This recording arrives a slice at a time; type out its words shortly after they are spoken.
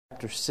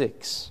chapter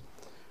 6.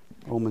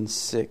 Romans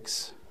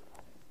 6.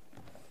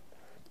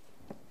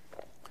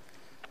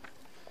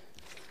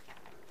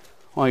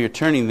 While you're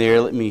turning there,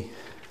 let me,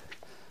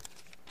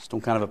 just on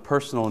kind of a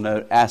personal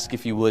note, ask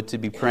if you would to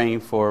be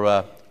praying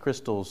for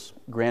Crystal's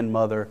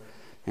grandmother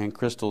and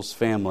Crystal's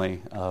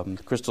family.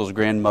 Crystal's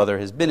grandmother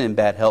has been in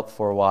bad health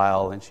for a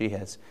while, and she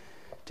has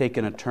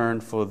taken a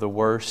turn for the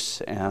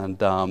worse, and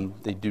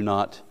they do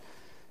not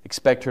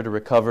expect her to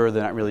recover.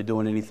 They're not really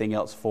doing anything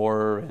else for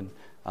her, and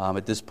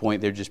at this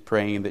point they're just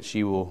praying that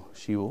she will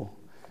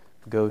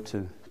go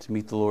to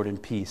meet the Lord in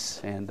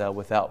peace and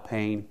without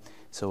pain.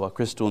 So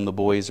Crystal and the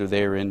boys are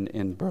there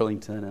in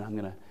Burlington, and I'm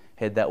going to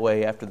head that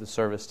way after the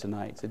service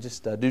tonight. So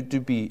just do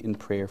be in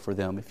prayer for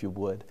them if you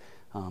would.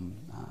 I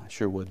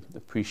sure would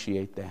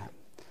appreciate that.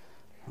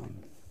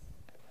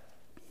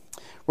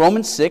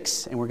 Romans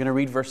 6, and we're going to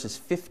read verses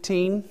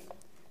 15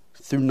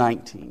 through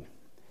 19.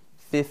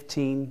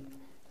 15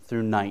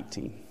 through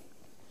 19.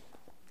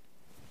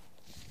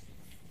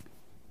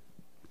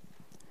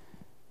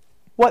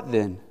 What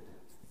then?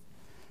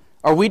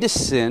 Are we to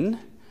sin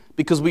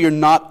because we are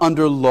not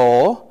under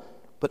law,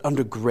 but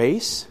under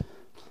grace?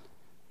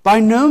 By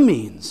no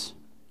means.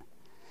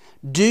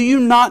 Do you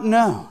not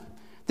know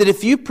that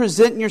if you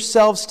present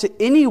yourselves to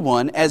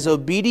anyone as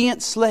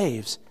obedient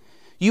slaves,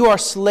 you are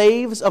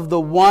slaves of the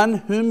one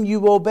whom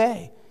you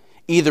obey,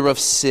 either of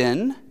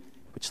sin,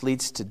 which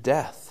leads to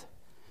death,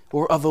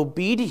 or of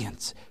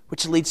obedience,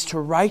 which leads to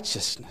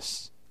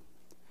righteousness?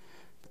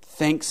 But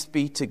thanks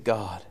be to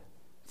God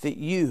that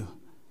you,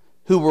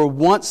 who were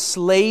once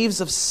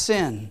slaves of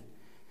sin,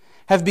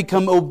 have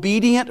become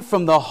obedient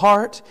from the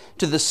heart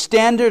to the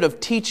standard of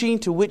teaching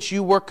to which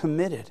you were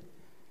committed,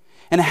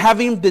 and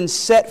having been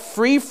set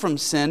free from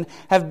sin,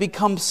 have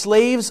become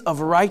slaves of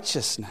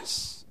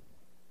righteousness.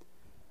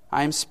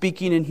 I am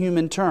speaking in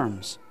human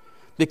terms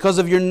because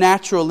of your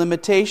natural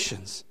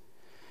limitations.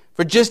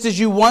 For just as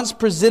you once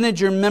presented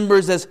your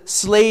members as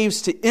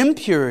slaves to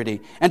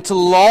impurity and to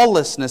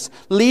lawlessness,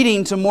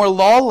 leading to more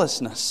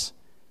lawlessness,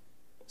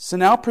 so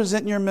now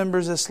present your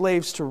members as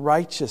slaves to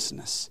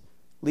righteousness,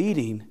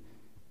 leading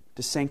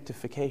to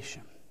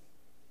sanctification.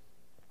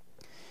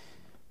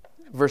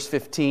 Verse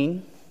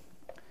 15,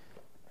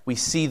 we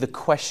see the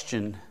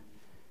question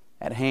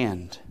at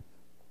hand.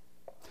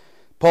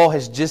 Paul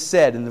has just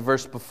said in the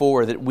verse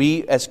before that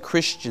we as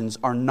Christians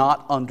are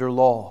not under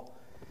law.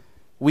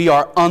 We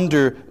are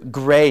under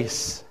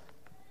grace.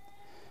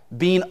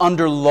 Being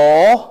under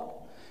law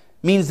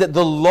means that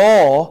the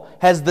law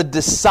has the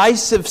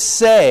decisive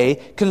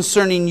say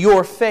concerning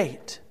your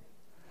fate.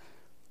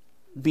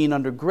 Being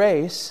under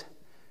grace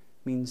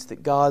means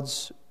that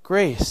God's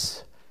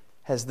grace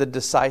has the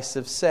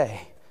decisive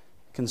say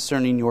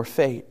concerning your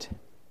fate.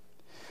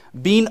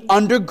 Being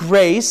under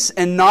grace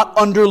and not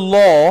under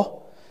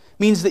law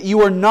means that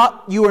you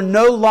are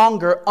no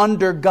longer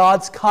under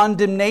God's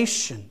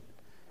condemnation.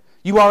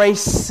 You are a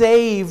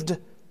saved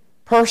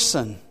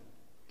person.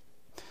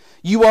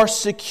 You are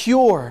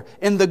secure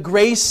in the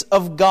grace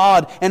of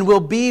God and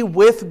will be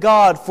with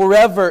God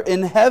forever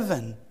in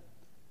heaven.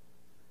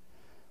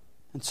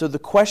 And so the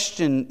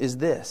question is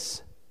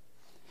this: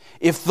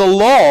 if the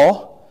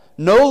law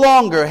no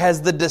longer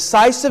has the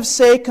decisive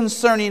say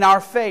concerning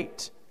our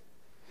fate,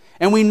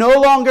 and we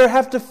no longer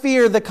have to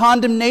fear the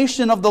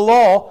condemnation of the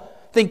law,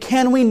 then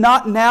can we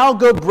not now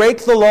go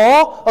break the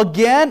law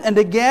again and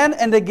again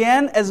and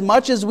again as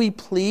much as we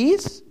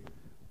please?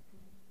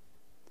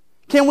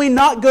 Can we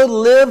not go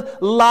live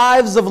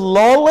lives of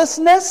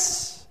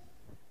lawlessness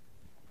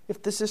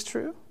if this is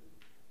true?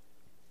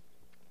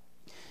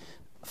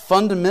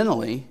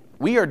 Fundamentally,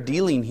 we are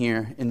dealing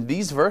here in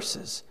these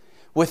verses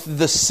with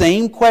the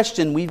same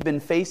question we've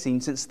been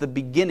facing since the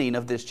beginning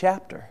of this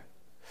chapter.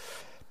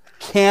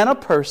 Can a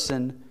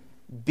person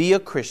be a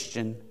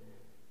Christian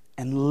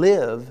and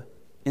live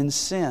in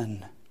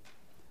sin?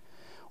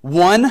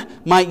 One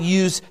might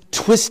use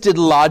twisted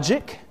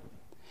logic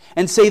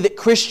and say that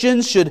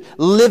Christians should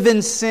live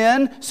in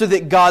sin so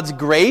that God's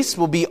grace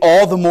will be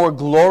all the more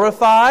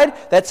glorified.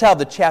 That's how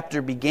the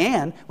chapter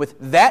began, with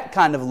that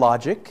kind of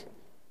logic.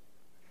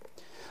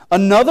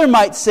 Another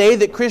might say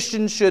that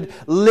Christians should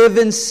live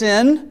in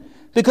sin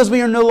because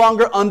we are no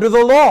longer under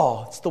the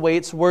law. It's the way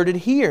it's worded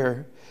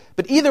here.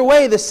 But either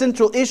way, the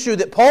central issue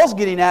that Paul's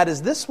getting at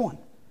is this one.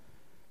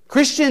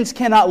 Christians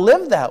cannot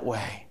live that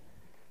way.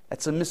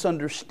 That's a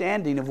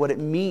misunderstanding of what it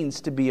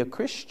means to be a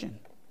Christian.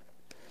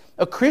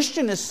 A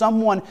Christian is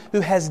someone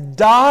who has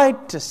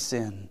died to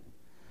sin.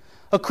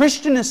 A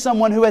Christian is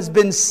someone who has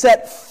been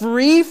set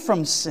free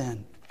from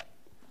sin.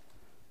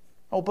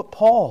 Oh, but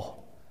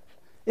Paul,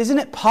 isn't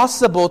it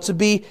possible to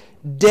be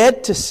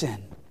dead to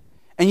sin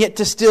and yet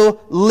to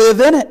still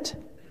live in it?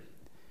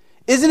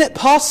 Isn't it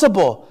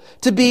possible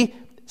to be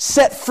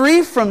set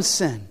free from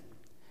sin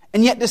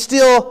and yet to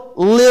still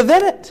live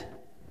in it?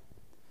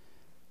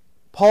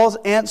 Paul's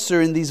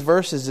answer in these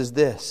verses is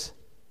this: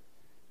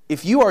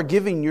 if you are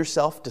giving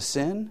yourself to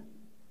sin,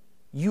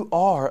 you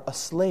are a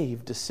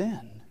slave to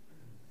sin.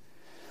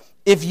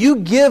 If you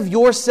give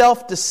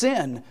yourself to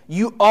sin,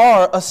 you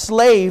are a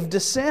slave to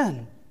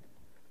sin.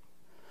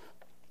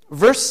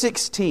 verse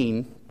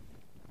 16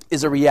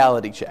 is a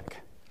reality check.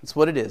 That's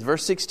what it is.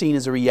 Verse 16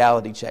 is a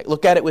reality check.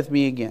 Look at it with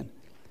me again.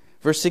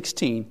 Verse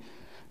 16.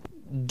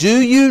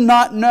 Do you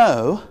not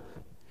know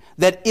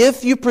that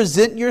if you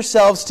present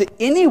yourselves to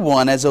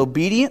anyone as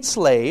obedient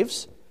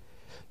slaves,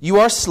 you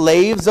are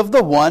slaves of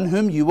the one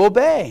whom you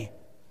obey,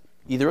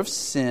 either of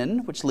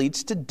sin, which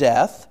leads to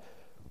death,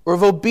 or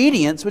of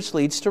obedience, which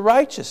leads to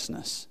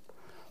righteousness?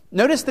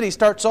 Notice that he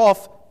starts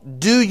off,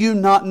 do you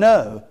not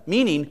know?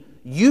 Meaning,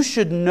 you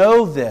should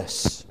know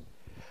this.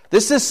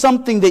 This is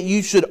something that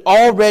you should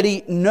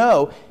already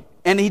know.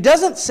 And he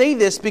doesn't say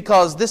this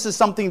because this is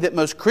something that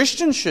most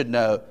Christians should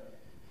know.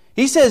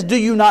 He says, do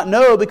you not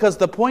know? Because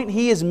the point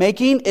he is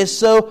making is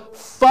so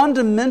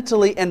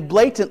fundamentally and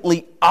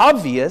blatantly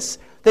obvious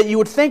that you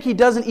would think he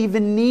doesn't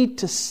even need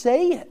to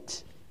say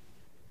it.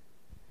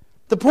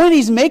 The point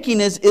he's making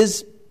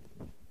is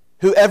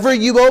whoever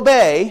you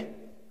obey,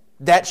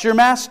 that's your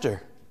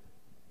master.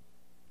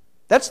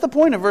 That's the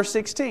point of verse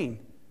 16.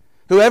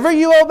 Whoever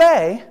you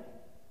obey,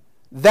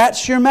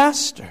 that's your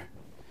master.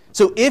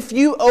 So if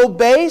you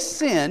obey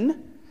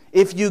sin,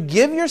 if you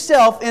give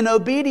yourself in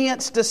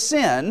obedience to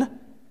sin,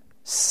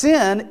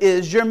 sin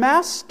is your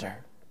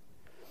master.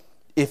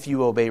 If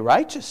you obey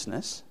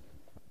righteousness,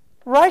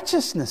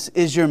 righteousness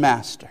is your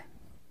master.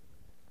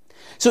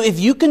 So if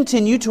you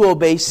continue to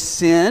obey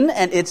sin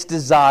and its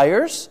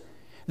desires,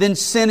 then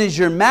sin is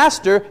your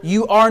master.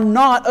 You are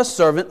not a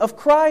servant of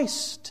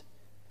Christ.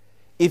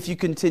 If you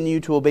continue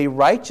to obey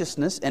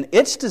righteousness and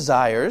its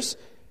desires,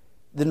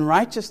 then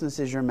righteousness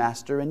is your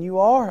master and you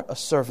are a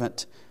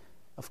servant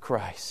of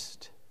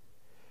Christ.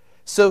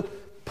 So,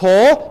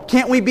 Paul,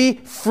 can't we be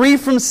free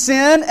from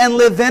sin and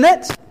live in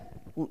it?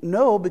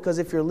 No, because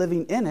if you're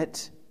living in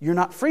it, you're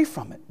not free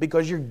from it,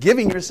 because you're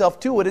giving yourself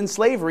to it in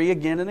slavery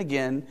again and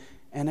again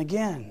and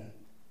again.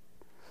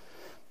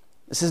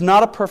 This is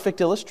not a perfect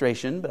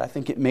illustration, but I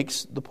think it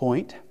makes the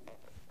point.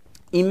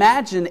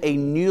 Imagine a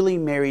newly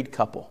married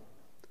couple.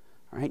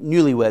 All right,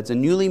 newlyweds, a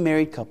newly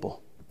married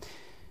couple.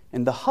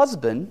 And the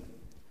husband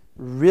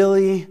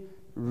really,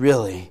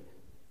 really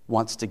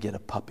wants to get a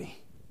puppy.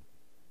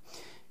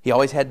 He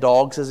always had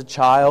dogs as a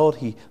child.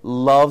 He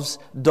loves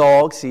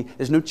dogs.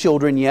 There's no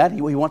children yet.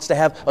 He wants to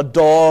have a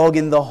dog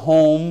in the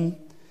home.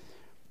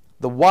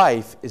 The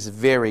wife is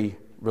very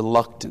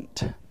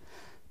reluctant.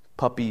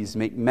 Puppies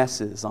make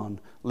messes on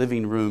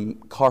living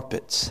room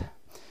carpets.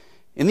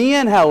 In the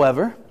end,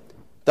 however,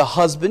 the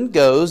husband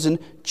goes and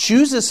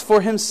chooses for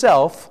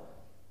himself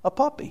a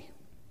puppy.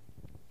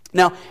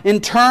 Now,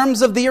 in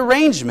terms of the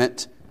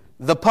arrangement,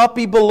 the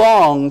puppy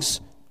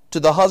belongs to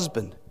the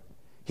husband.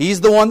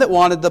 He's the one that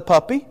wanted the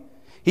puppy.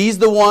 He's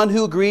the one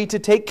who agreed to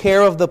take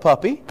care of the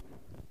puppy.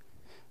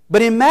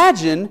 But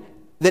imagine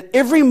that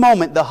every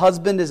moment the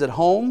husband is at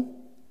home,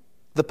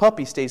 the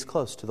puppy stays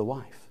close to the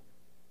wife.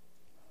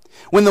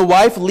 When the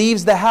wife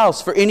leaves the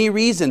house for any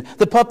reason,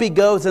 the puppy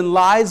goes and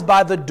lies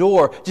by the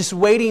door, just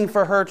waiting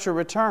for her to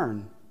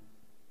return.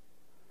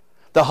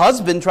 The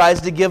husband tries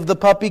to give the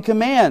puppy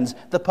commands.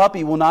 The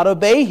puppy will not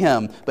obey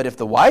him. But if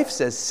the wife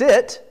says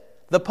sit,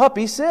 the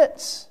puppy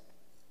sits.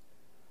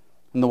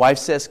 And the wife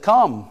says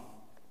come.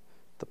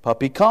 The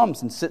puppy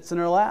comes and sits in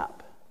her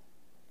lap.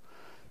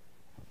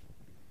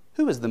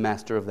 Who is the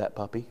master of that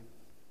puppy?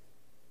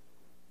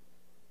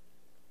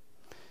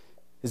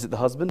 Is it the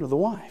husband or the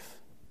wife?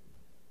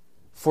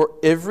 For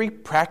every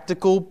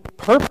practical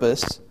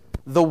purpose,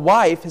 the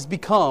wife has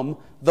become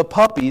the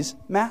puppy's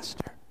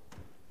master.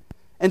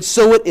 And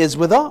so it is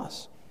with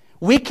us.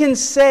 We can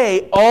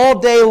say all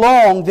day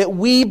long that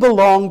we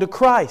belong to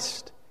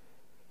Christ.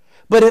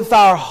 But if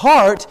our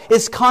heart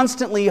is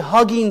constantly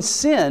hugging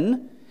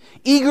sin,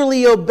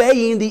 eagerly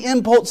obeying the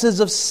impulses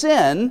of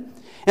sin,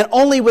 and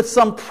only with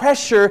some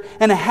pressure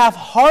and a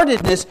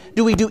half-heartedness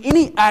do we do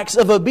any acts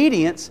of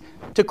obedience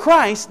to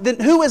Christ, then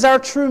who is our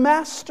true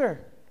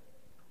master?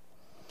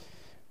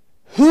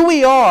 Who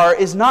we are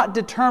is not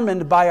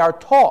determined by our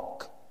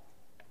talk.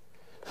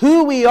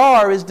 Who we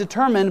are is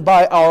determined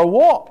by our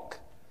walk.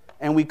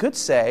 And we could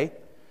say,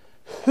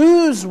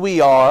 whose we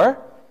are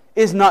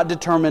is not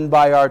determined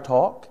by our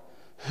talk.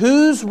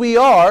 Whose we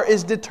are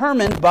is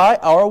determined by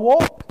our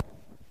walk.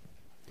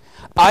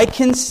 I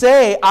can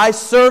say I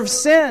serve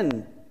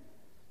sin.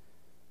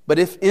 But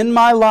if in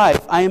my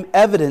life I am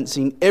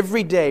evidencing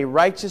every day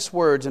righteous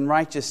words and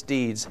righteous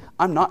deeds,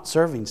 I'm not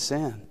serving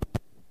sin.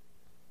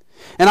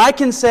 And I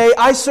can say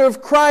I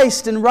serve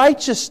Christ in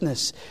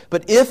righteousness.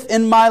 But if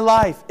in my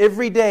life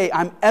every day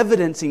I'm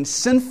evidencing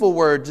sinful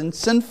words and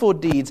sinful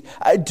deeds,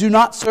 I do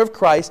not serve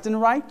Christ in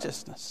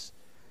righteousness.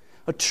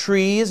 A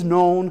tree is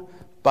known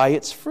by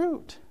its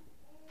fruit.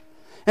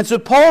 And so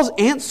Paul's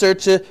answer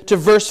to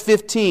verse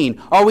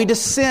 15, are we to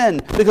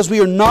sin because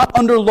we are not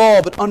under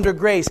law but under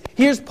grace?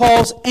 Here's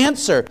Paul's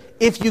answer.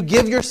 If you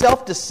give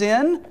yourself to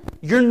sin,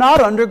 you're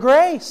not under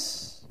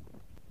grace.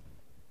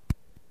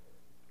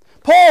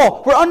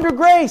 Paul, we're under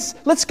grace.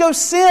 Let's go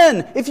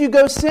sin. If you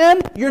go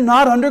sin, you're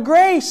not under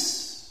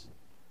grace.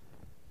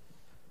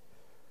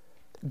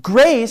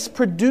 Grace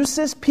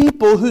produces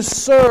people who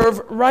serve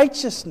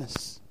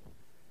righteousness.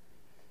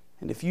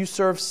 And if you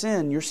serve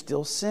sin, you're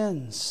still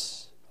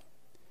sins.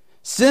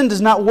 Sin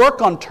does not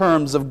work on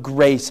terms of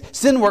grace.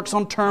 Sin works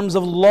on terms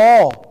of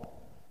law.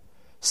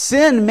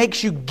 Sin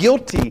makes you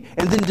guilty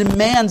and then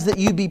demands that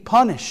you be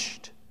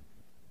punished.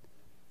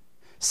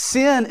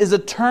 Sin is a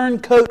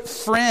turncoat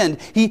friend.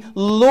 He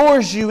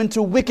lures you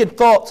into wicked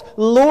thoughts,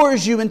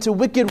 lures you into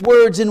wicked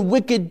words and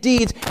wicked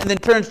deeds, and then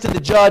turns to the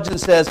judge and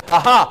says,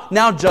 "Aha,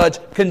 now judge,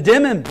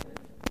 condemn him."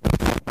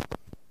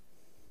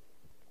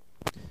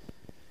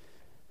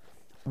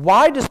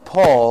 Why does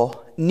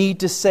Paul need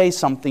to say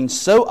something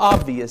so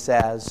obvious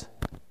as,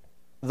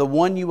 "The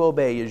one you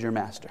obey is your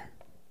master"?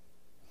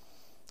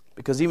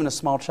 Because even a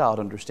small child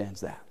understands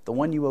that. The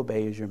one you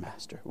obey is your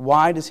master.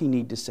 Why does he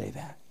need to say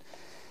that?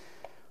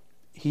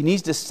 He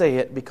needs to say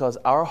it because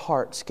our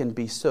hearts can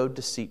be so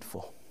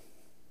deceitful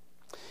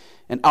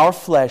and our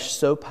flesh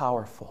so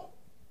powerful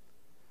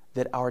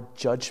that our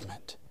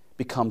judgment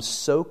becomes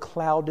so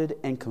clouded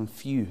and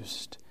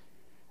confused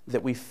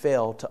that we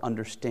fail to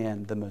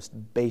understand the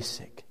most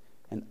basic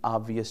and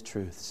obvious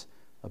truths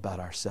about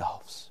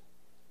ourselves.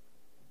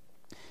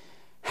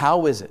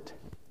 How is it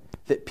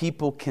that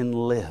people can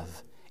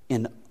live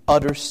in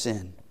utter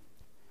sin,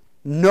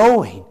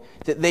 knowing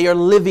that they are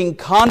living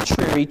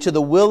contrary to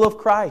the will of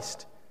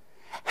Christ,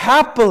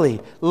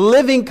 happily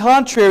living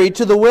contrary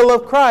to the will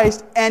of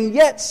Christ, and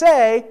yet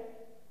say,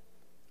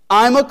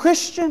 "I'm a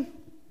Christian"?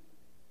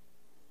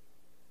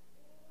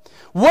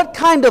 What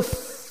kind of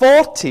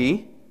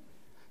faulty,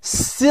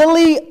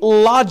 silly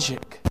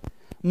logic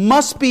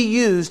must be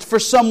used for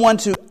someone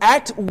to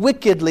act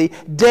wickedly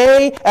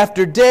day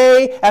after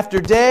day after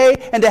day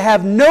and to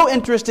have no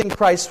interest in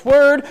Christ's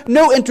word,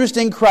 no interest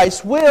in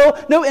Christ's will,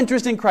 no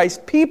interest in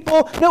Christ's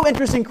people, no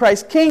interest in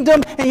Christ's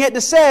kingdom, and yet to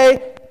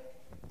say,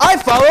 "I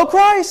follow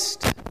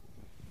Christ"?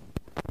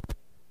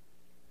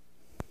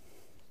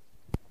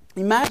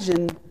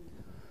 Imagine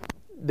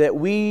that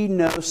we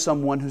know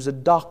someone who's a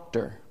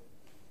doctor.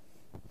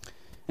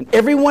 And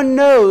everyone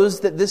knows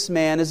that this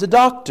man is a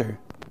doctor.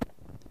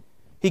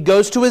 He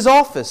goes to his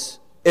office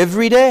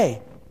every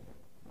day.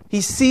 He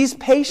sees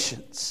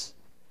patients.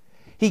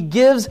 He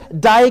gives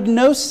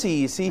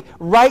diagnoses. He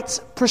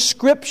writes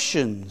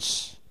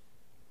prescriptions.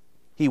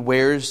 He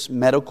wears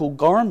medical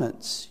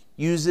garments,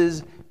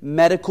 uses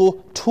medical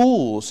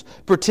tools,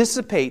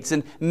 participates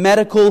in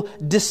medical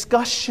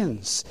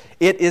discussions.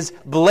 It is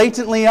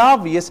blatantly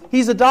obvious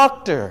he's a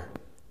doctor.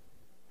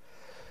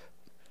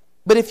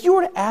 But if you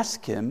were to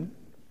ask him,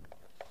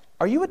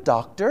 "Are you a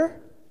doctor?"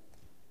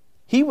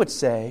 he would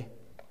say,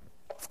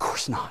 "Of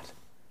course not.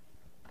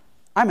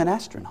 I'm an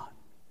astronaut."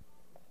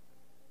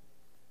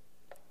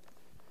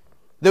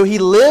 Though he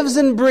lives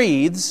and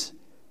breathes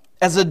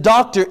as a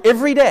doctor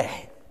every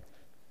day,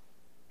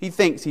 he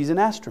thinks he's an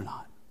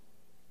astronaut.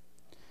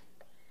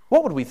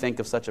 What would we think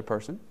of such a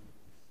person?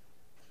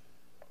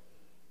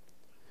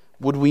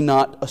 Would we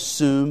not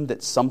assume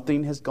that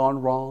something has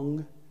gone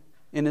wrong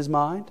in his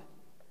mind?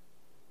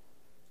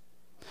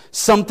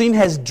 Something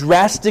has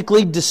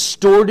drastically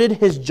distorted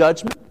his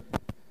judgment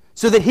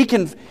so that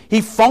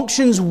he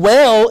functions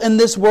well in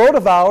this world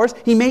of ours.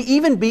 He may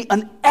even be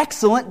an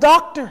excellent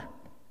doctor.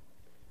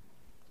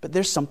 But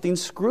there's something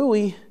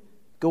screwy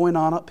going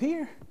on up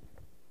here.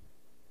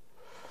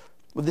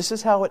 Well, this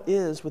is how it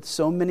is with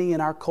so many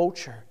in our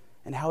culture,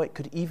 and how it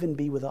could even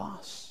be with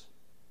us.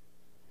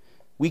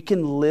 We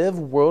can live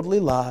worldly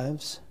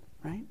lives,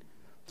 right?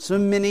 So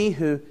many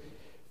who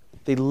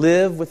they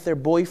live with their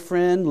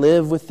boyfriend,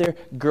 live with their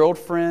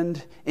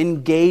girlfriend,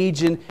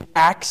 engage in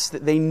acts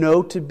that they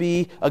know to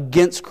be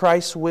against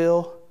Christ's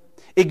will,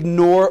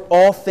 ignore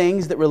all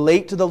things that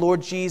relate to the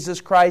Lord Jesus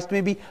Christ,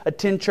 maybe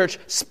attend church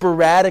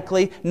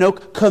sporadically, no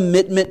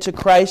commitment to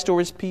Christ or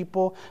His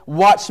people,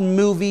 watch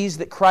movies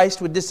that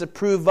Christ would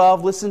disapprove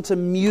of, listen to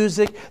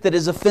music that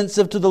is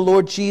offensive to the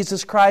Lord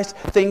Jesus Christ,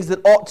 things that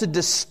ought to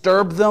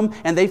disturb them,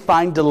 and they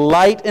find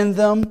delight in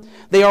them.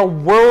 They are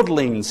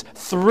worldlings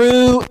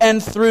through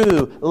and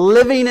through,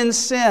 living in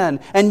sin.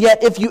 And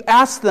yet if you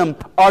ask them,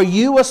 "Are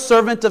you a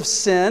servant of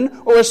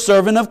sin or a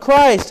servant of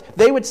Christ?"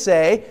 they would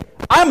say,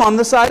 "I'm on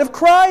the side of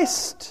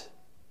Christ."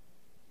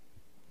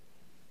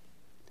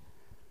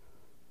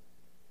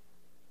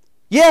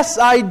 Yes,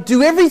 I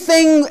do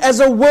everything as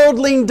a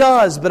worldling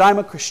does, but I'm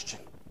a Christian.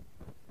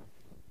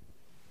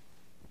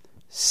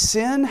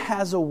 Sin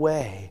has a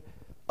way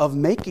of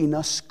making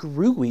us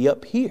screwy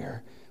up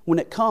here when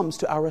it comes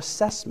to our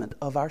assessment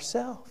of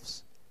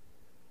ourselves.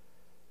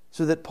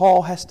 So that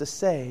Paul has to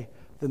say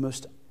the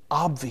most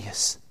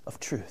obvious of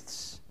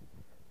truths.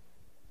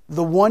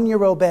 The one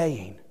you're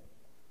obeying,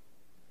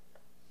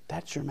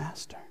 that's your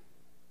master.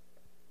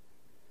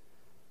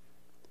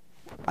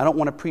 I don't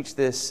want to preach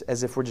this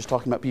as if we're just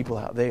talking about people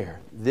out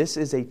there. This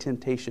is a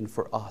temptation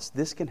for us.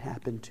 This can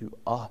happen to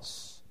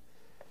us.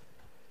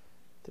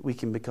 That we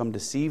can become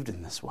deceived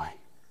in this way.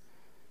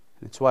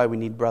 And it's why we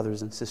need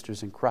brothers and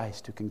sisters in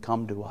Christ who can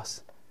come to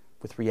us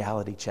with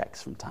reality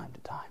checks from time to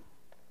time.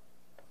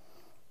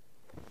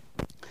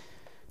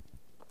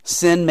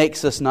 Sin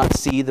makes us not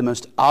see the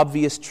most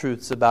obvious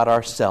truths about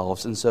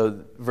ourselves. And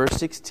so verse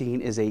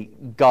 16 is a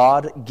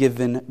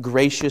God-given,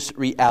 gracious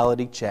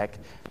reality check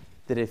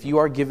that if you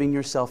are giving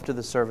yourself to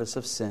the service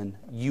of sin,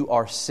 you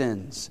are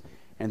sins.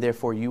 And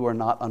therefore you are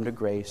not under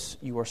grace.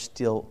 You are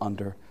still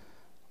under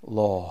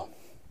law.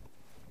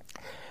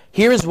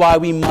 Here is why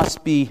we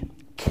must be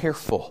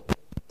careful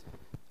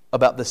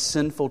about the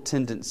sinful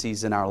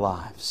tendencies in our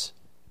lives.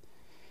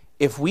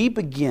 If we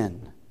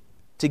begin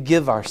to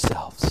give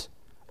ourselves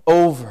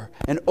over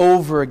and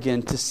over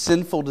again to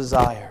sinful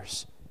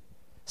desires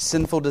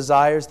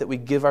that we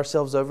give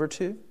ourselves over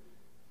to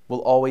will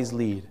always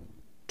lead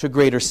to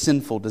greater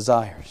sinful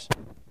desires.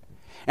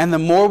 And the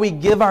more we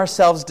give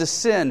ourselves to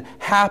sin,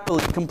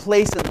 happily,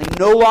 complacently,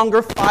 no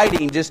longer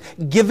fighting, just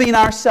giving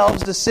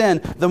ourselves to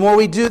sin, the more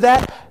we do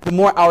that, the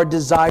more our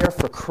desire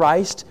for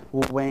Christ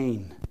will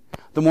wane.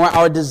 The more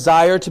our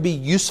desire to be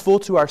useful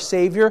to our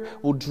Savior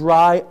will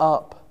dry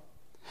up.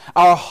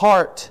 Our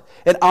heart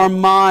and our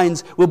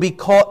minds will be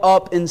caught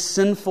up in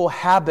sinful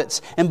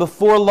habits. And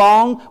before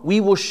long, we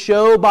will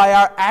show by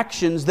our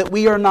actions that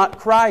we are not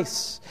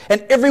Christ's.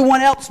 And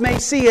everyone else may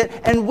see it,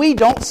 and we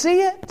don't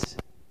see it.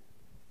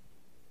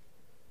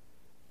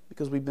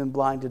 Because we've been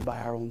blinded by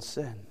our own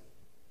sin.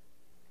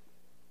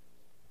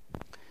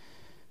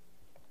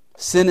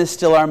 Sin is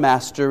still our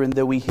master, and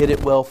though we hid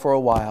it well for a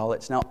while,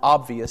 it's now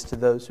obvious to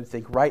those who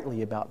think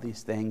rightly about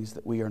these things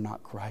that we are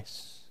not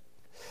Christ's.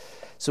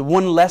 So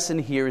one lesson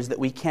here is that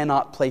we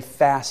cannot play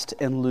fast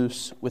and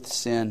loose with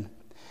sin.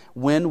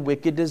 When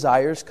wicked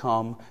desires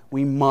come,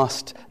 we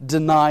must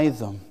deny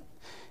them.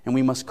 And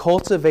we must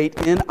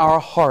cultivate in our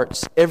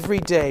hearts every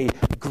day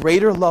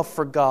greater love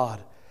for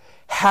God,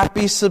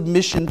 happy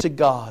submission to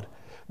God,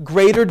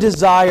 greater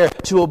desire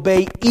to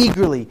obey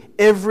eagerly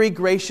every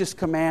gracious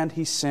command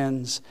He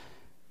sends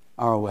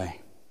our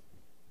way.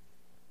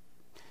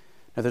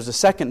 Now there's a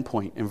second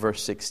point in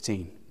verse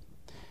 16.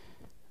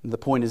 And the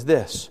point is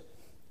this.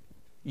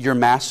 Your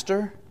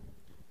master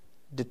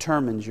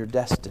determines your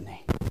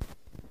destiny.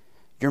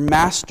 Your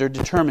master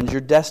determines your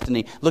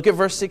destiny. Look at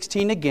verse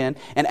 16 again.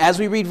 And as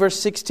we read verse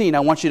 16, I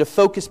want you to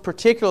focus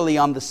particularly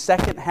on the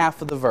second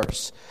half of the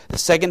verse. The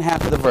second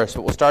half of the verse.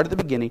 But we'll start at the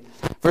beginning.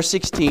 Verse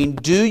 16.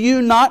 Do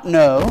you not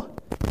know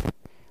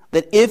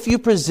that if you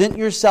present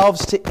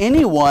yourselves to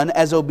anyone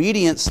as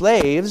obedient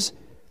slaves,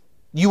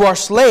 you are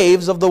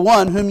slaves of the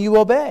one whom you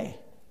obey,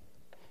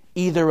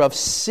 either of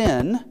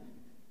sin,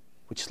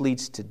 which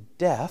leads to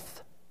death,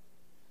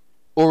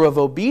 or of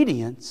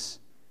obedience,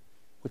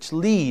 which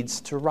leads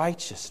to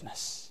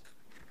righteousness.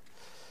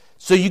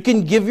 So you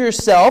can give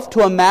yourself to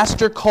a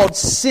master called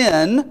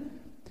sin,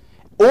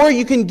 or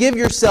you can give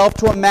yourself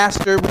to a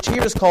master which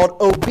here is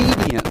called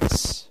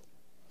obedience.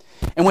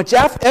 And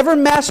whichever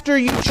master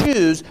you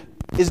choose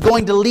is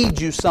going to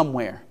lead you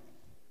somewhere.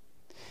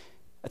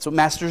 That's what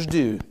masters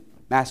do.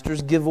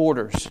 Masters give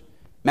orders.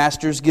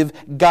 Masters give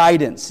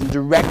guidance and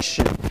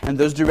direction, and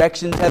those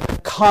directions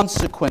have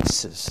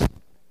consequences.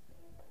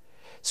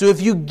 So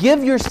if you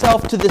give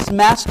yourself to this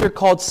master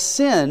called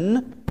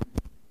sin,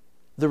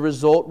 the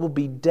result will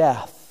be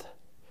death.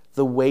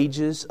 The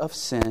wages of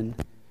sin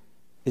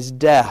is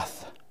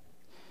death.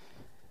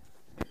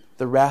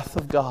 The wrath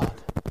of God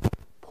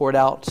poured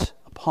out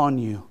upon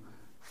you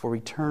for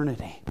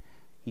eternity.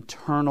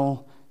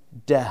 Eternal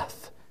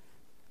death.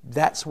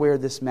 That's where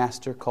this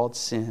master called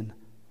sin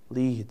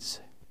leads.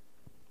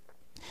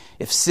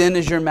 If sin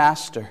is your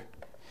master,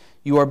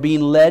 you are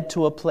being led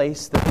to a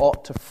place that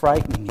ought to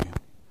frighten you.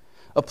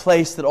 A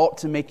place that ought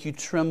to make you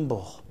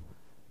tremble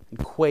and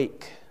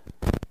quake.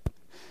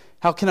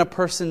 How can a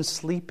person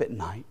sleep at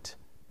night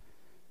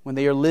when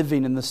they are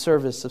living in the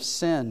service of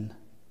sin?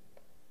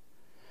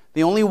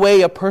 The only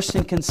way a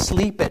person can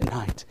sleep at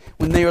night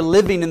when they are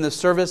living in the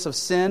service of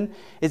sin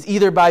is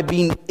either by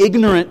being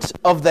ignorant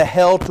of the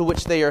hell to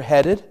which they are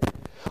headed,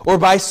 or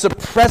by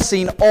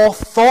suppressing all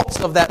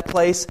thoughts of that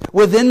place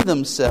within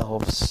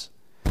themselves.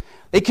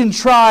 They can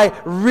try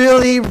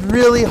really,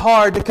 really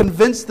hard to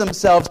convince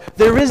themselves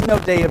there is no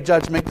day of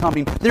judgment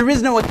coming. There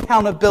is no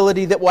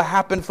accountability that will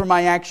happen for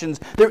my actions.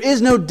 There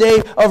is no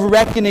day of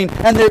reckoning,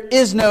 and there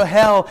is no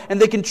hell.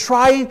 And they can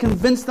try and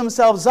convince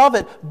themselves of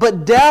it,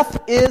 but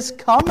death is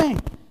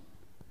coming.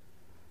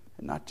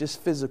 And not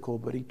just physical,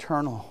 but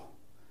eternal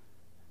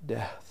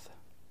death.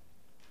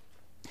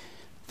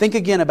 Think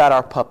again about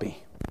our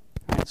puppy.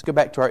 Let's go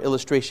back to our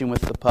illustration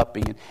with the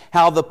puppy and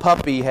how the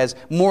puppy has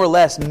more or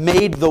less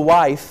made the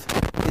wife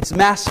its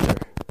master.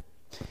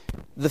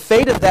 The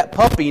fate of that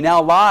puppy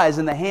now lies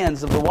in the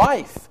hands of the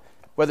wife,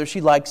 whether she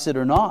likes it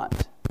or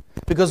not.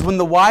 Because when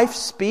the wife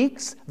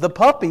speaks, the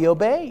puppy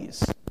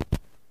obeys.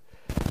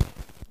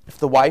 If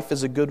the wife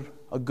is a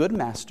good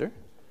master,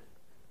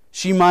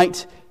 she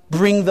might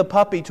bring the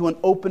puppy to an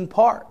open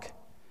park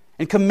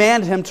and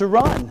command him to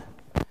run.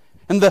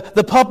 And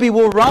the puppy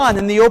will run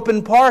in the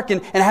open park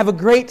and have a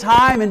great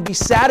time and be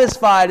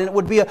satisfied, and it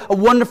would be a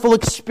wonderful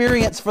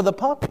experience for the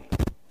puppy.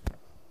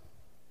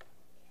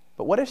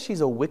 But what if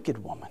she's a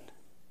wicked woman?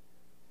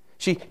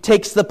 She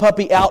takes the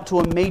puppy out to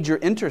a major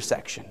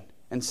intersection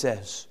and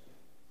says,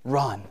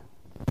 "Run."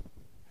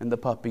 and the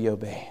puppy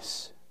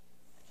obeys.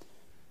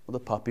 Well, the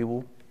puppy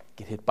will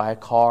get hit by a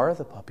car,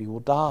 the puppy will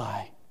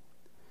die.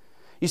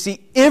 You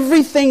see,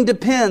 everything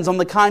depends on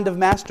the kind of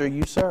master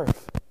you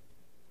serve.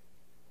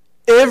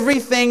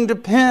 Everything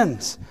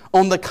depends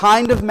on the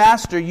kind of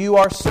master you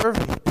are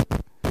serving.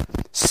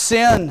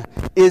 Sin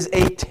is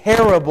a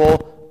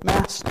terrible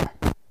master.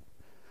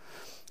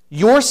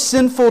 Your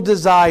sinful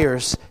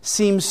desires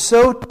seem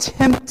so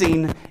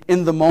tempting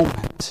in the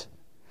moment.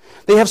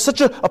 They have such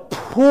a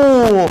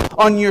pull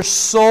on your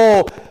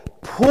soul,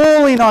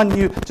 pulling on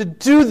you to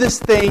do this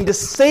thing, to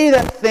say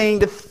that thing,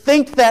 to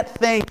think that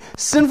thing.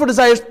 Sinful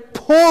desires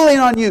pulling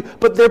on you,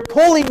 but they're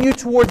pulling you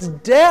towards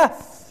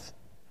death.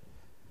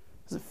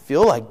 Does it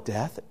feel like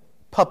death? A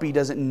puppy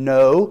doesn't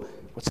know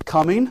what's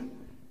coming.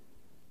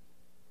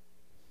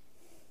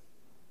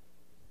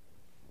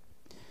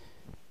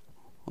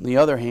 On the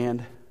other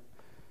hand,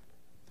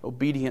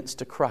 obedience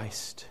to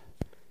Christ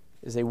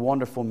is a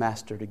wonderful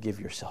master to give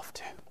yourself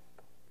to.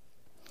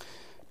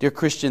 Dear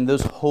Christian,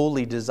 those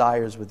holy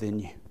desires within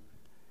you,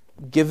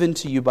 given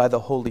to you by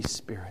the Holy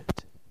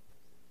Spirit,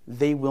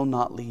 they will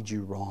not lead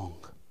you wrong.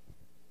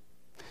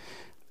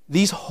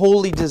 These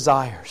holy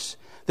desires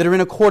that are in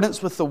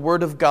accordance with the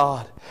Word of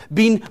God,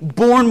 being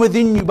born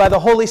within you by the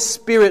Holy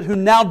Spirit who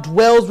now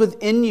dwells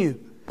within you,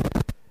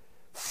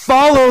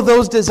 follow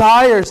those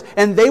desires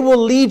and they will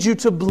lead you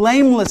to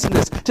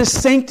blamelessness, to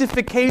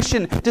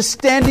sanctification, to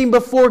standing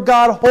before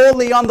God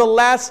holy on the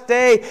last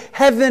day.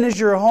 Heaven is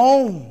your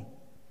home.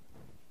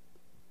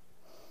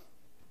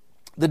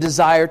 The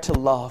desire to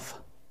love,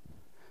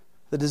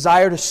 the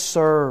desire to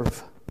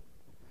serve,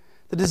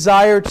 the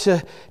desire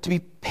to be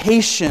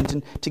patient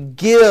and to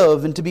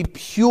give and to be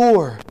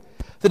pure,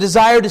 the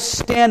desire to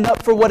stand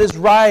up for what is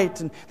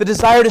right, and the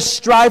desire to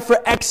strive for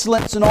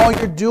excellence in all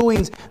your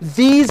doings.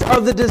 These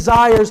are the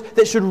desires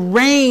that should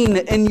reign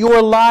in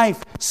your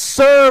life.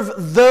 Serve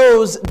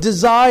those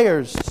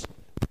desires.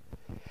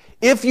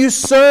 If you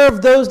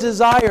serve those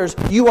desires,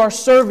 you are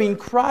serving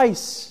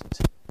Christ.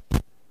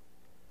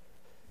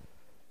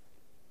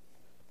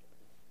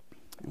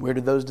 Where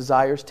do those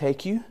desires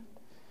take you?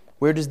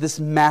 Where does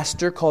this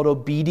master called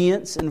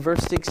obedience in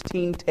verse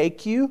 16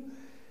 take you?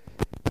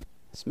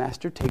 This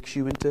master takes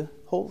you into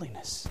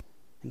holiness,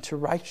 into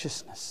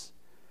righteousness,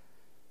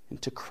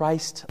 into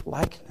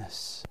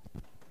Christ-likeness.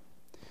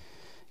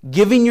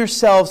 Giving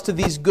yourselves to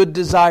these good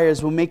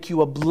desires will make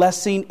you a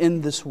blessing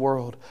in this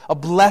world, a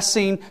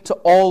blessing to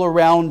all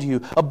around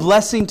you, a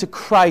blessing to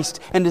Christ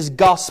and His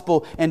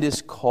gospel and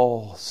His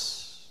calls.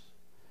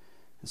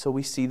 And so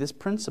we see this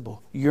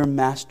principle. Your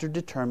master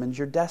determines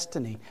your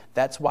destiny.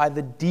 That's why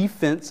the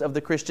defense of the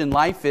Christian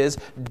life is,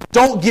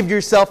 don't give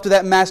yourself to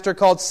that master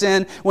called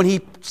sin. When he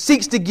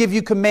seeks to give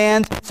you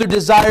commands through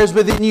desires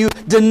within you,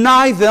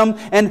 deny them.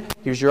 And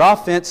here's your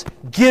offense.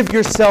 Give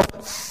yourself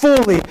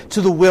fully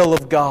to the will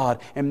of God.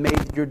 And may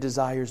your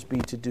desires be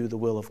to do the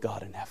will of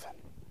God in heaven.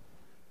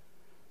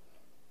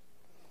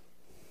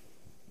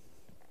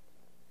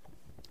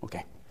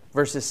 Okay,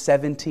 verses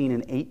 17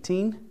 and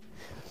 18.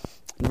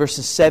 In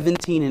verses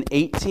 17 and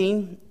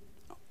 18,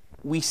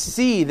 we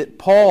see that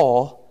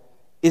Paul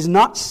is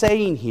not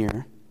saying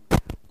here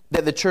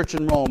that the church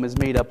in Rome is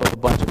made up of a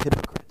bunch of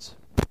hypocrites.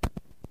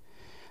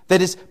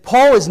 That is,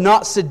 Paul is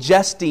not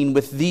suggesting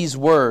with these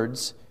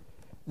words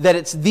that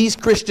it's these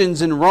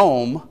Christians in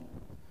Rome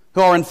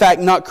who are in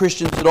fact not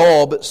Christians at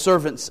all, but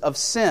servants of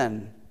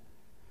sin.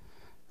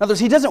 In other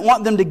words, he doesn't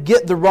want them to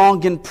get the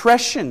wrong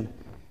impression.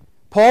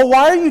 Paul,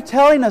 why are you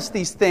telling us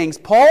these things?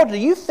 Paul, do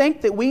you think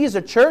that we as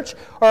a church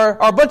are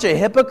a bunch of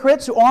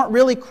hypocrites who aren't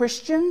really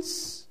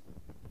Christians?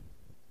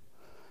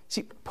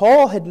 See,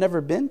 Paul had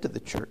never been to the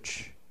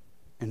church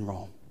in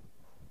Rome.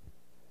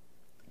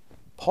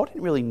 Paul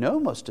didn't really know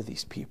most of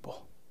these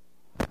people.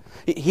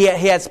 He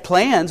has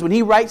plans. When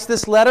he writes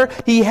this letter,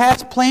 he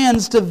has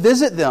plans to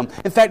visit them.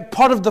 In fact,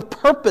 part of the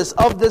purpose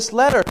of this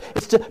letter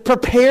is to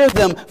prepare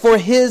them for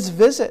his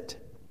visit.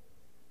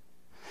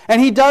 And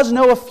he does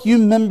know a few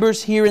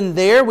members here and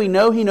there. We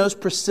know he knows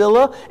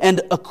Priscilla and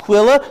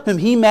Aquila, whom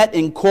he met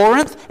in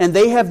Corinth, and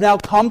they have now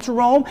come to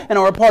Rome and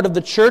are a part of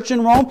the church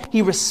in Rome.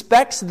 He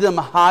respects them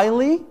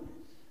highly.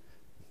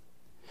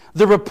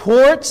 The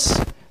reports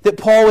that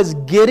Paul is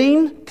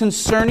getting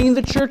concerning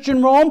the church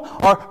in Rome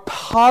are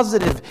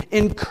positive,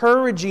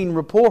 encouraging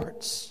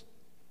reports.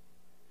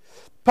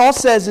 Paul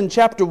says in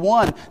chapter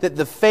 1 that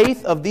the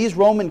faith of these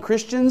Roman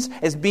Christians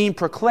is being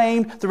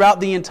proclaimed throughout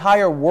the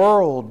entire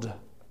world.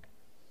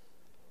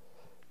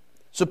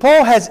 So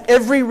Paul has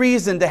every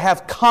reason to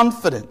have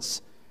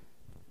confidence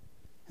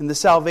in the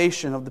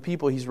salvation of the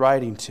people he's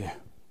writing to.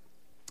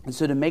 And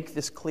so to make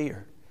this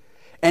clear,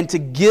 and to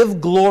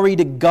give glory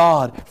to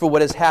God for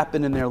what has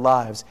happened in their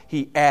lives,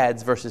 he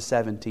adds verses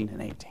 17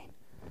 and 18.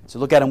 So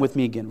look at them with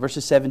me again,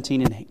 verses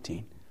 17 and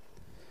 18.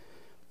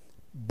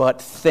 But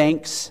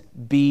thanks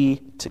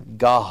be to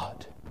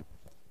God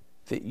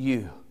that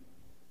you,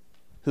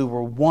 who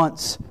were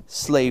once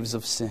slaves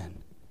of sin,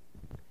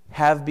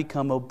 have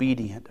become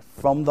obedient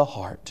from the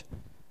heart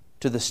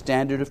to the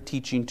standard of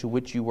teaching to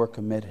which you were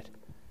committed.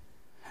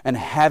 And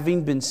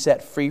having been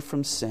set free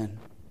from sin,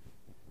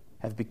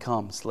 have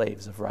become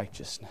slaves of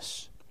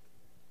righteousness.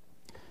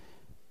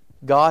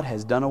 God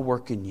has done a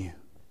work in you,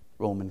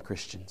 Roman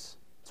Christians.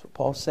 That's what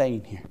Paul's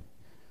saying here.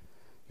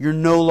 You're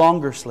no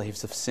longer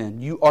slaves of sin.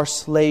 You are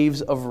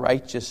slaves of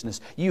righteousness.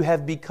 You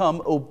have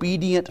become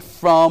obedient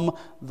from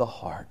the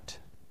heart.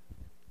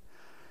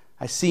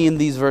 I see in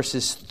these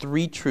verses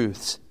 3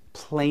 truths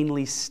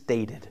plainly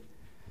stated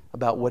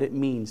about what it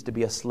means to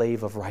be a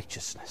slave of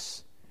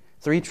righteousness.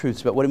 3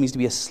 truths about what it means to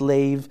be a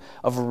slave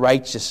of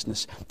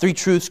righteousness. 3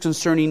 truths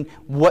concerning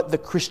what the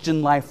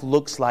Christian life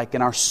looks like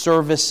in our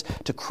service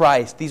to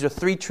Christ. These are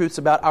 3 truths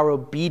about our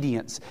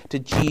obedience to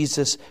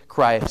Jesus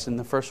Christ. And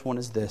the first one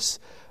is this: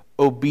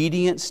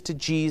 obedience to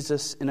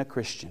Jesus in a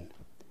Christian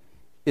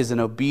is an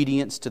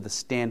obedience to the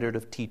standard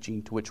of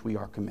teaching to which we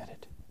are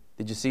committed.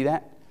 Did you see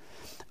that?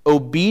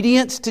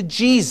 Obedience to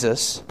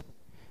Jesus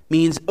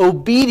means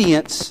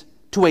obedience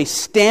to a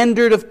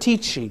standard of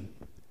teaching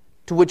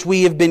to which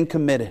we have been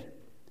committed.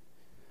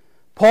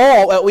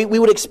 Paul, we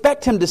would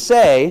expect him to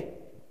say,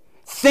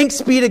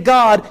 thanks be to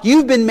God,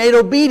 you've been made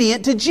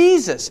obedient to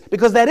Jesus,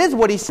 because that is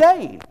what he's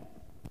saying.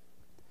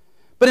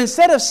 But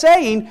instead of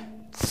saying,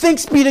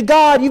 thanks be to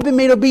God, you've been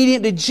made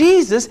obedient to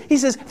Jesus, he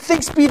says,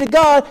 thanks be to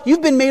God,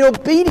 you've been made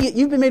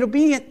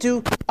obedient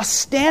to a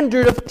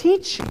standard of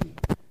teaching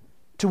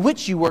to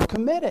which you were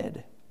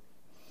committed.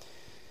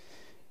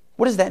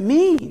 What does that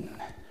mean?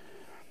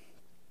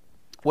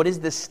 What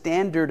is the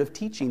standard of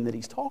teaching that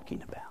he's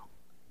talking about?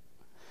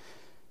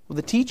 Well,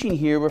 the teaching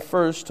here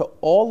refers to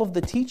all of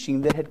the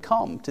teaching that had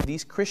come to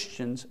these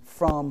Christians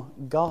from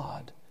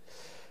God.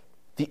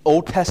 The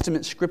Old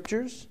Testament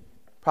scriptures,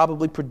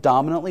 probably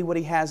predominantly what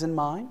he has in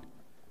mind.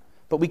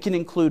 But we can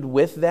include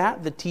with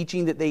that the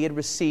teaching that they had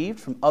received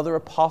from other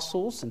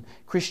apostles and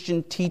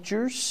Christian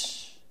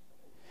teachers.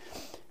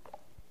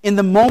 In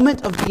the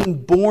moment of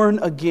being born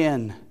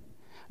again,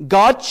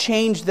 God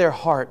changed their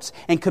hearts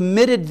and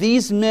committed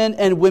these men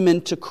and women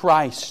to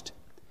Christ.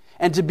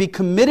 And to be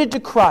committed to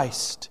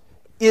Christ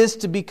is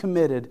to be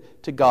committed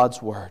to God's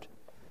Word.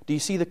 Do you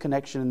see the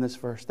connection in this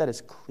verse? That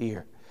is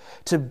clear.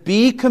 To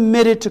be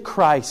committed to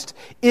Christ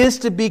is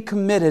to be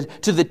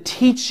committed to the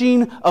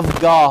teaching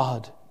of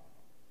God.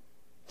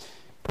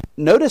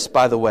 Notice,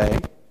 by the way,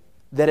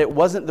 that it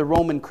wasn't the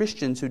Roman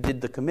Christians who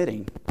did the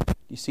committing. Do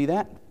you see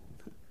that?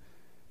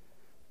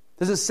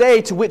 Does it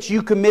say to which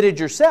you committed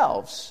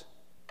yourselves?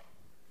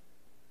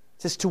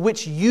 It says to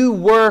which you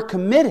were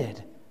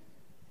committed.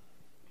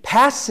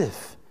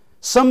 Passive.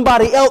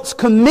 Somebody else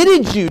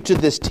committed you to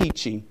this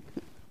teaching.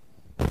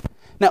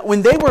 Now,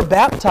 when they were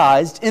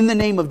baptized in the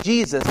name of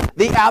Jesus,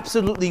 they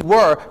absolutely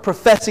were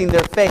professing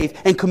their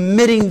faith and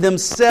committing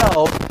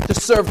themselves to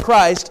serve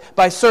Christ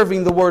by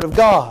serving the Word of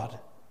God.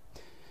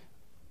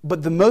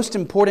 But the most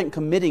important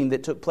committing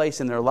that took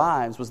place in their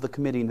lives was the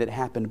committing that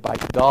happened by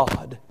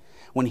God,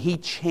 when He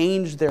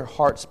changed their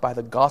hearts by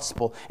the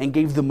gospel and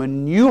gave them a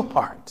new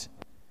heart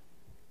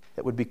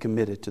that would be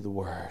committed to the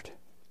Word.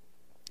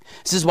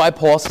 This is why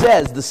Paul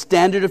says, the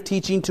standard of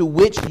teaching to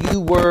which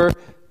you were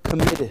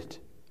committed.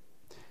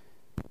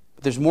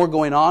 But there's more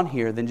going on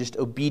here than just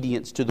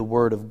obedience to the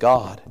Word of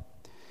God.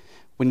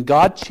 When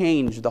God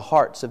changed the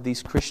hearts of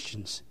these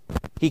Christians,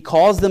 He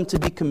calls them to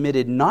be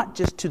committed not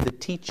just to the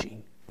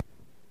teaching,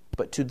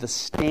 but to the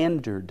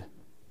standard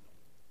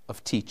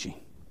of teaching.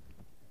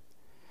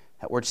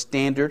 That word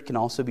standard can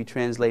also be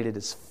translated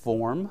as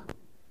form,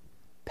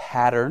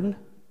 pattern.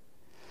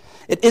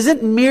 It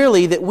isn't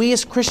merely that we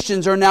as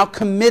Christians are now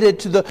committed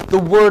to the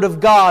Word of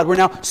God. We're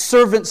now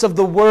servants of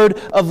the Word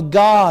of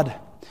God.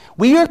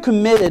 We are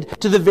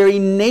committed to the very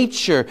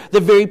nature,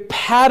 the very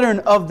pattern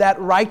of that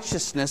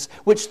righteousness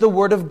which the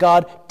Word of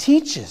God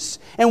teaches.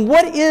 And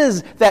what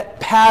is that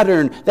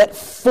pattern, that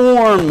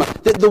form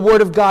that the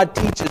Word of God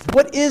teaches?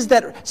 What is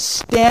that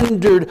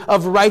standard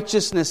of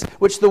righteousness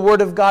which the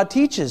Word of God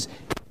teaches?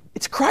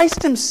 It's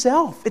Christ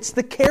Himself. It's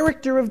the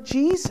character of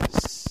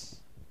Jesus.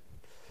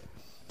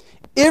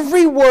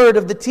 Every word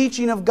of the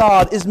teaching of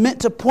God is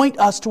meant to point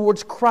us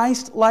towards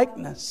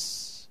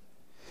Christ-likeness.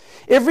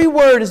 Every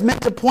word is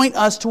meant to point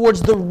us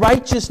towards the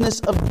righteousness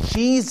of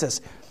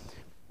Jesus.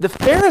 The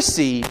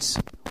Pharisees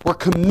were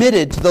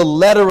committed to the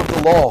letter of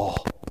the law,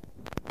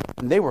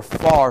 and they were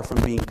far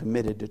from being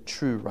committed to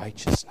true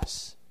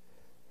righteousness.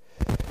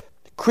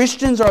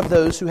 Christians are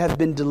those who have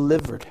been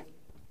delivered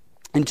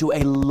into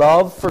a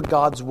love for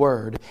God's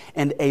Word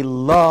and a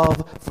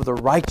love for the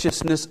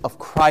righteousness of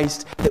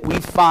Christ that we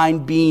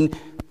find being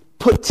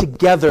put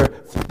together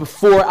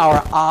before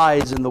our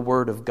eyes in the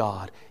Word of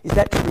God. Is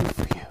that true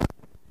for you?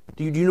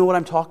 Do you know what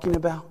I'm talking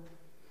about?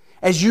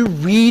 As you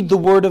read the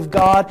Word of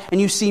God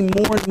and you see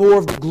more and more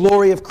of the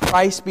glory of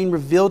Christ being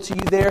revealed to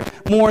you there,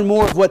 more and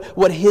more of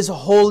what His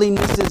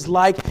holiness is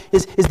like,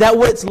 is that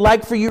what it's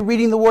like for you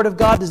reading the Word of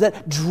God? Does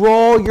that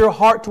draw your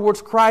heart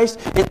towards Christ?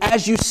 And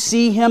as you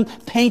see Him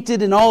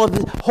painted in all of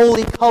the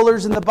holy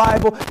colors in the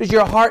Bible, does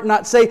your heart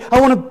not say, I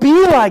want to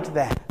be like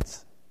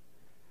that?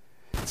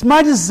 It's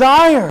my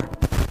desire.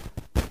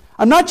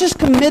 I'm not just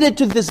committed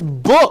to this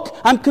book.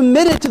 I'm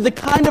committed to the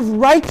kind of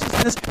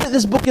righteousness that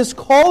this book is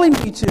calling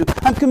me to.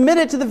 I'm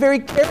committed to the very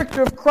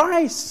character of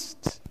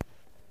Christ.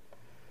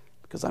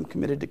 because I'm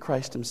committed to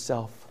Christ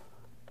himself.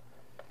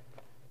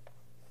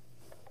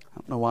 I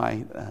don't know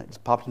why it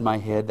just popped in my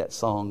head, that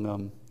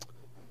song.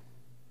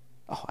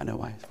 I know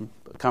why. From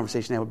a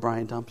conversation I had with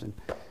Brian Thompson.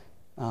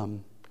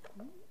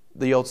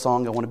 The old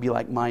song, I Want to Be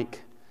Like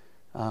Mike,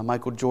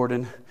 Michael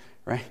Jordan,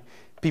 right?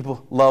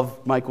 People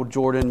love Michael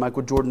Jordan.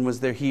 Michael Jordan was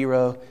their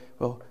hero.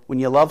 Well, when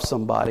you love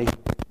somebody,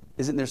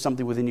 isn't there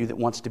something within you that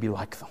wants to be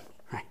like them,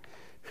 right?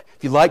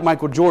 If you like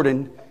Michael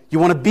Jordan, you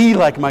want to be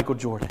like Michael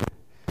Jordan.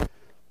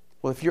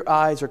 Well, if your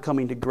eyes are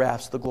coming to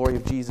grasp the glory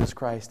of Jesus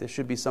Christ, there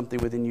should be something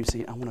within you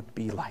saying, I want to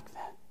be like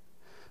that.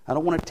 I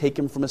don't want to take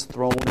him from his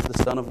throne as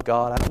the Son of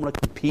God. I don't want to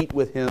compete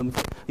with him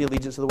for the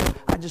allegiance of the world.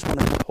 I just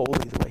want to be holy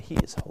the way he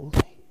is holy.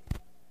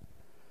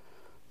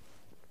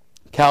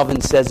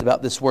 Calvin says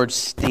about this word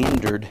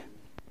standard,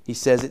 he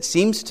says, it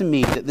seems to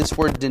me that this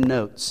word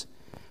denotes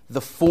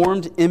the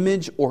formed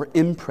image or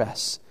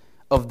impress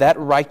of that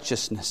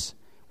righteousness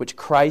which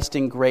Christ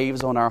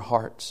engraves on our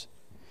hearts,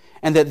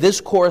 and that this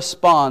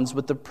corresponds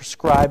with the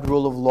prescribed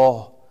rule of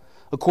law,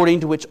 according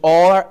to which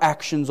all our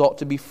actions ought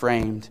to be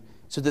framed,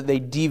 so that they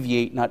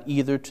deviate not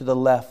either to the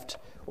left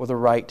or the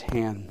right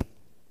hand.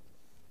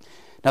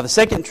 Now, the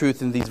second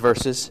truth in these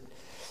verses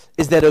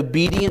is that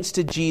obedience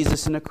to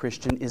Jesus in a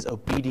Christian is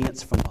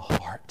obedience from the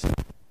heart.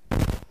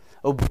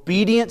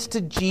 Obedience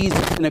to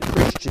Jesus in a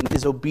Christian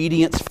is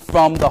obedience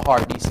from the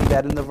heart. Do you see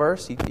that in the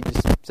verse? He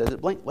just says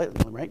it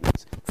blatantly, right?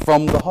 It's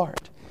from the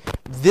heart.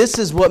 This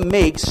is what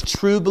makes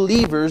true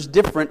believers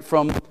different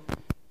from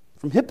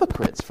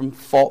hypocrites, from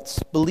false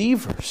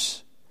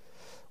believers.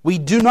 We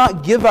do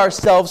not give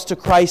ourselves to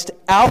Christ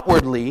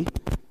outwardly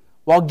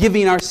while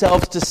giving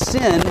ourselves to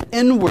sin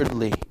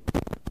inwardly.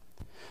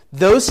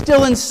 Those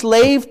still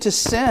enslaved to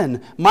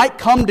sin might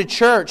come to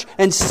church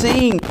and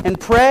sing and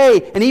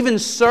pray and even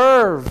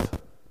serve.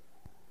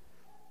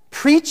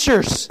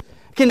 Preachers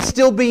can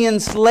still be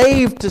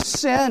enslaved to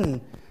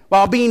sin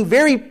while being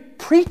very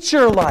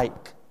preacher-like.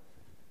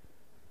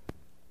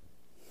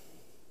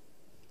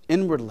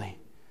 Inwardly,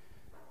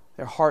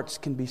 their hearts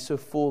can be so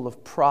full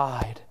of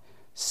pride,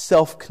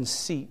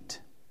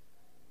 self-conceit.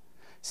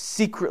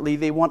 Secretly,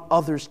 they want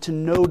others to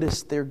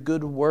notice their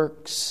good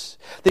works.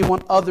 They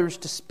want others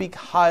to speak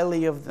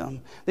highly of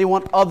them. They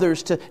want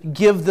others to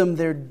give them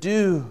their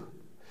due.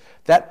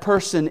 That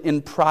person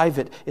in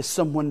private is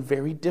someone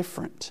very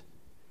different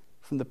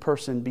from the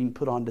person being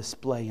put on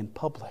display in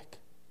public.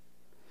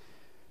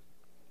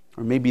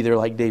 Or maybe they're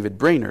like David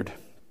Brainerd.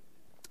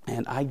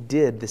 And I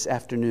did this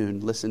afternoon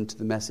listen to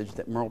the message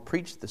that Merle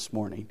preached this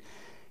morning.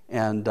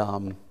 And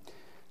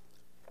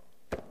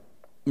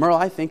Merle,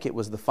 I think it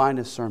was the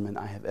finest sermon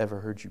I have ever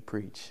heard you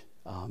preach.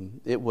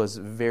 It was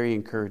very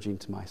encouraging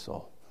to my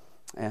soul.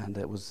 And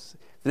it was,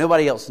 if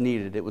nobody else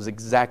needed it, it was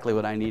exactly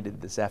what I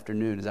needed this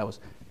afternoon as I was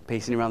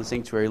pacing around the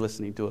sanctuary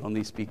listening to it on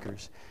these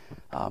speakers.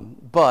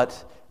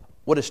 But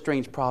what a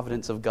strange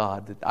providence of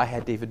God that I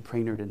had David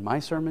Brainerd in my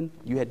sermon,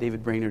 you had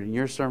David Brainerd in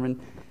your sermon.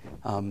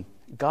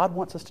 God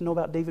wants us to know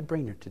about David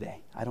Brainerd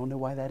today. I don't know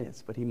why that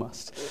is, but he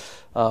must.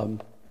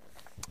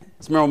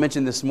 As Merle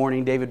mentioned this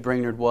morning, David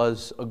Brainerd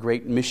was a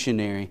great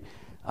missionary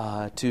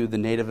to the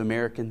Native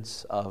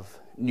Americans of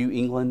New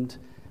England.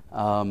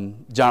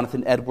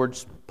 Jonathan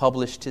Edwards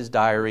published his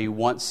diary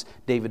once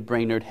David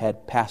Brainerd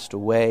had passed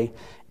away,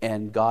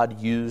 and God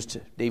used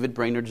David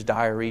Brainerd's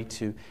diary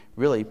to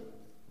really...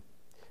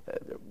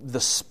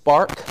 the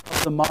spark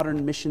of the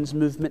modern missions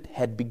movement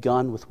had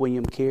begun with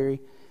William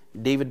Carey.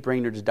 David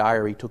Brainerd's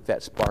diary took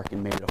that spark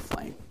and made it a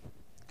flame.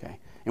 Okay?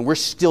 And we're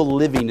still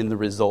living in the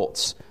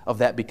results of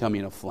that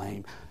becoming a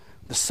flame.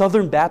 The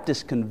Southern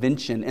Baptist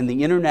Convention and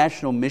the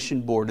International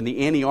Mission Board and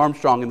the Annie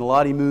Armstrong and the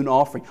Lottie Moon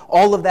Offering,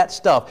 all of that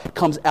stuff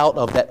comes out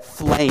of that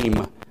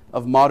flame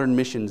of modern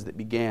missions that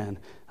began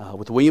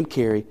with William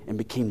Carey and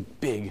became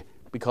big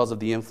because of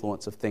the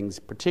influence of things,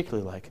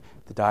 particularly like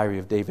the diary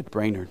of David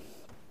Brainerd.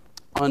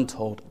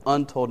 Untold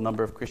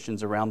number of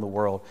Christians around the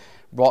world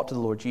brought to the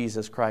Lord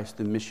Jesus Christ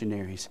through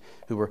missionaries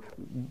who were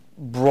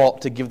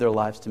brought to give their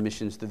lives to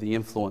missions through the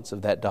influence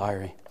of that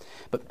diary.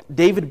 But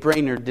David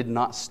Brainerd did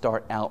not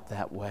start out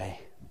that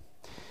way.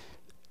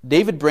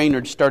 David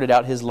Brainerd started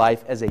out his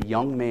life as a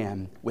young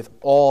man with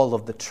all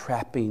of the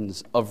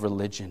trappings of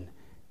religion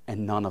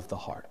and none of the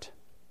heart.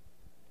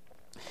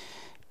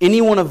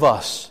 Any one of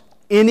us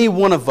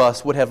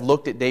would have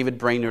looked at David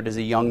Brainerd as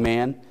a young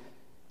man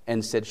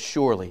and said,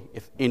 surely,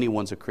 if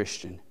anyone's a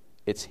Christian,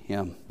 it's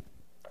him.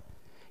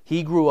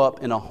 He grew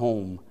up in a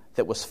home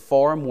that was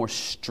far more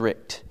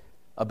strict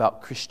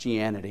about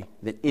Christianity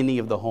than any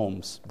of the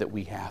homes that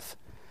we have.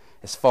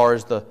 As far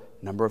as the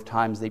number of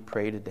times they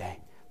prayed a day,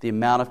 the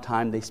amount of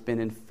time they spent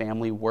in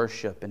family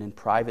worship and in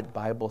private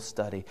Bible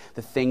study,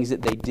 the things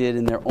that they did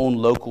in their own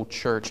local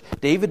church.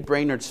 David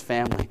Brainerd's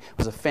family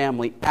was a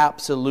family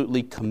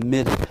absolutely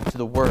committed to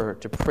the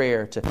Word, to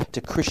prayer,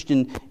 to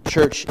Christian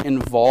church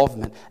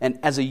involvement. And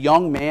as a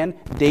young man,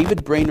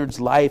 David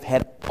Brainerd's life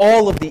had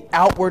all of the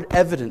outward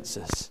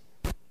evidences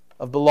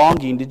of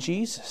belonging to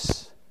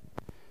Jesus.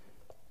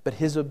 But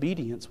his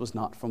obedience was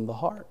not from the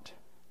heart.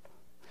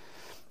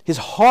 His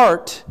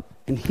heart,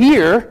 and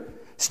here,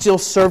 still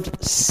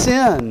served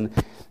sin.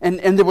 And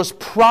there was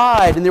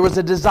pride, and there was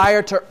a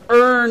desire to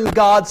earn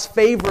God's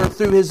favor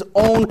through his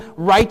own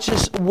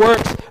righteous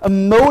works,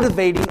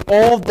 motivating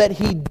all that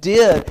he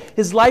did.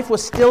 His life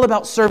was still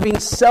about serving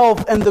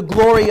self and the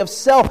glory of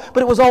self,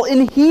 but it was all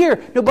in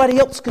here. Nobody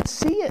else could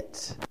see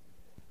it.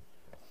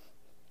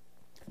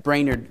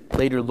 Brainerd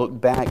later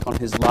looked back on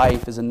his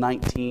life as a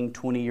 19,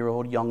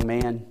 20-year-old young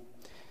man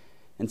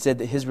and said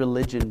that his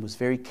religion was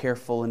very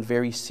careful and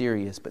very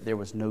serious, but there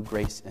was no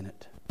grace in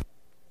it.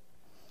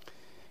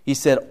 He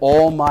said,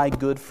 all my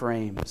good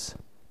frames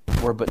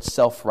were but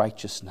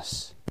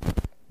self-righteousness.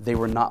 They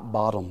were not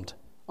bottomed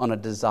on a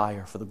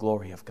desire for the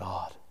glory of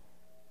God.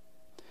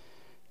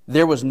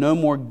 There was no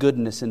more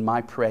goodness in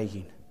my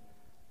praying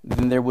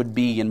than there would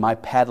be in my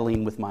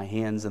paddling with my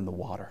hands in the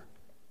water.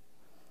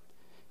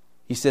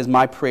 He says,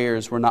 my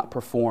prayers were not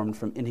performed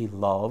from any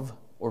love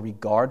or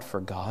regard for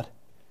God.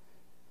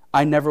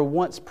 I never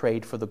once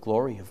prayed for the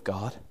glory of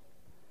God.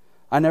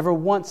 I never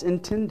once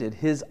intended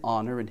his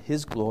honor and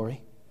his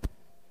glory.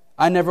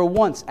 I never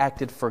once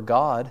acted for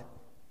God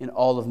in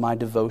all of my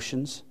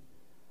devotions.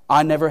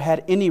 I never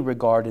had any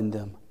regard in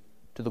them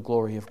to the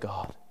glory of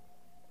God.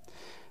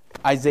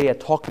 Isaiah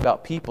talked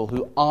about people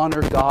who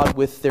honor God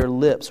with their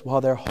lips while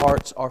their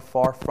hearts are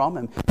far from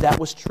him. That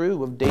was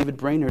true of David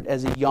Brainerd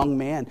as a young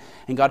man,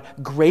 and God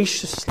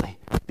graciously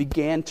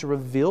began to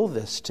reveal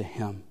this to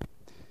him.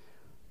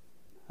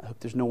 I hope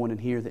there's no one in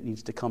here that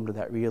needs to come to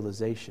that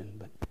realization,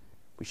 but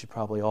we should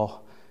probably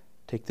all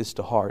take this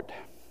to heart.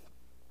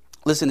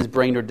 Listen as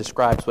Brainerd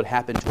describes what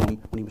happened to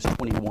him when he was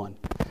 21.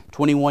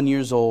 21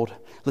 years old.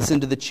 Listen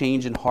to the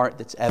change in heart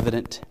that's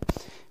evident.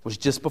 It was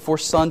just before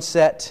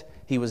sunset.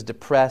 He was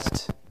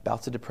depressed,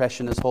 bouts of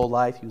depression his whole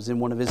life. He was in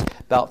one of his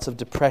bouts of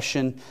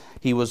depression.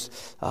 He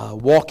was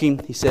walking.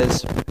 He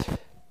says,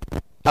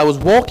 I was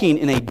walking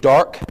in a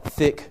dark,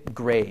 thick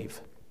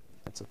grave.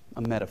 That's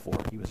a metaphor.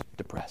 He was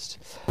depressed.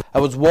 I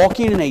was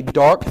walking in a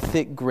dark,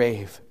 thick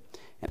grave.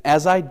 And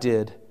as I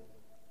did,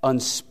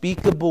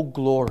 unspeakable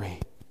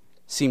glory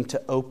seemed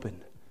to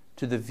open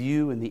to the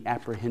view and the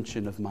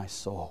apprehension of my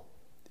soul.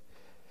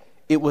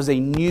 It was a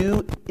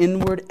new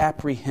inward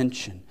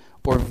apprehension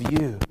or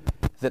view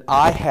that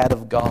I had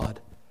of God,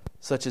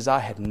 such as I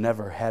had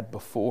never had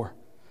before,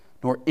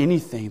 nor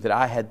anything that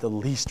I had the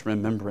least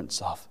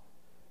remembrance of.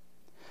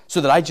 So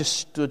that I just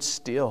stood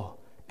still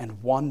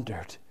and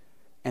wondered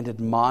and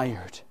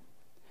admired.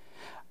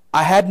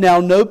 I had now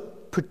no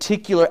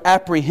particular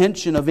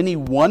apprehension of any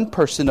one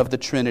person of the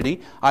Trinity,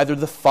 either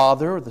the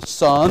Father or the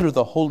Son or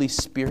the Holy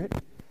Spirit.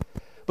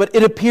 But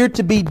it appeared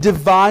to be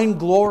divine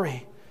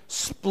glory,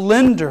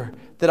 splendor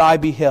that I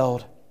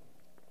beheld.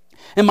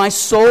 And my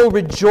soul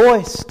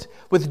rejoiced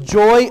with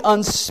joy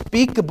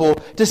unspeakable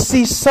to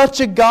see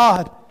such a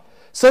God,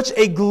 such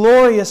a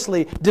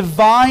gloriously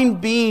divine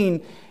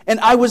being. And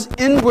I was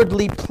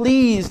inwardly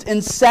pleased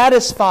and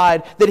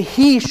satisfied that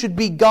He should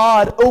be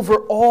God over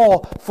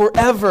all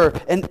forever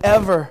and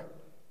ever.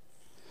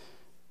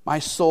 My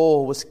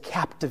soul was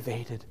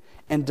captivated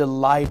and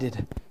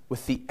delighted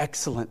with the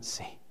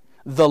excellency,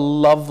 the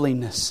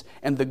loveliness,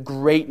 and the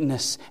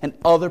greatness and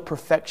other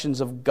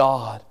perfections of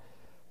God,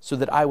 so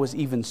that I was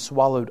even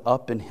swallowed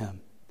up in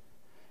Him,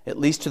 at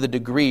least to the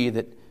degree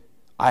that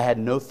I had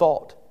no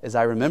thought, as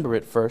I remember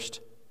at first,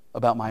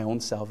 about my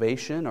own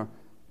salvation, or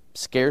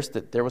scarce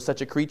that there was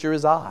such a creature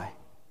as I.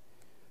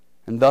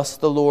 And thus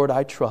the Lord,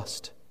 I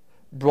trust,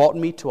 brought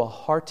me to a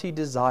hearty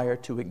desire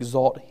to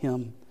exalt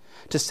Him,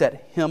 to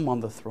set Him on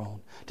the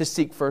throne, to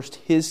seek first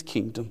His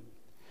kingdom.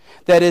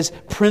 That is,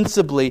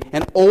 principally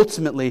and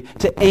ultimately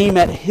to aim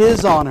at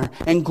His honor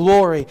and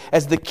glory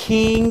as the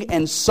King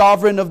and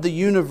Sovereign of the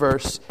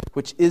universe,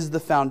 which is the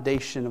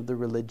foundation of the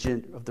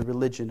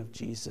religion of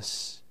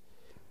Jesus.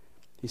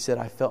 He said,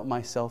 I felt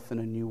myself in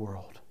a new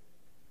world.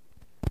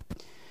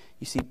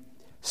 You see,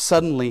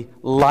 suddenly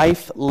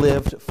life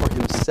lived for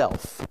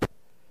himself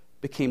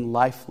became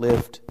life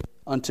lived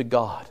unto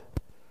God,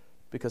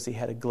 because he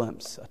had a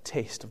glimpse, a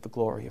taste of the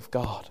glory of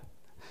God.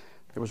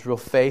 There was real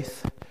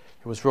faith.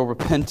 There was real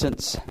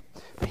repentance.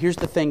 But here's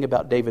the thing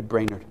about David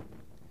Brainerd.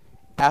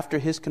 After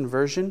his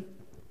conversion,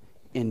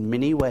 in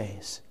many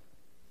ways,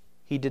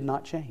 he did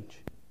not change.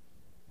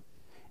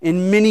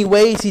 In many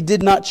ways, he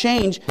did not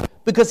change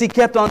because he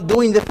kept on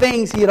doing the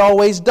things he had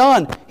always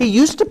done. He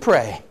used to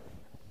pray.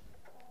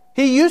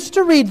 He used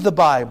to read the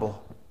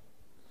Bible.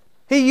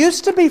 He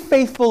used to be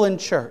faithful in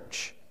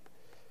church.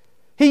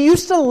 He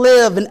used to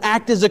live and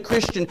act as a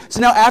Christian.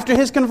 So now after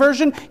his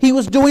conversion, he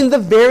was doing the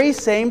very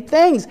same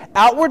things.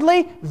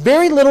 Outwardly,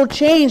 very little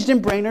changed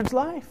in Brainerd's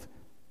life.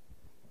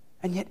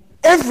 And yet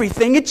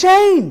everything had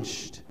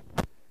changed.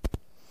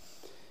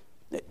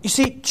 You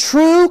see,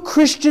 true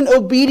Christian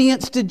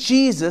obedience to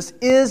Jesus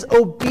is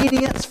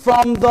obedience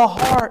from the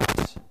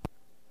heart.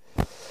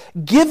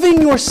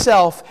 Giving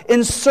yourself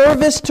in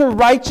service to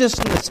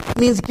righteousness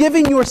means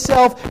giving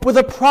yourself with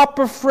a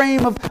proper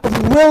frame of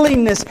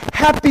willingness,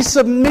 happy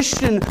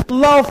submission,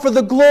 love for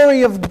the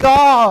glory of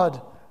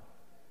God.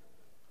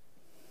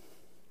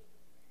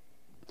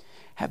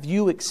 Have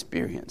you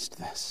experienced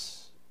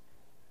this?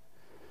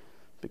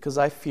 Because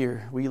I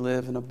fear we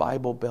live in a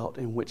Bible Belt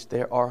in which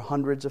there are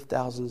hundreds of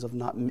thousands,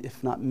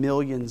 if not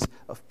millions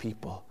of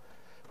people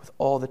with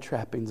all the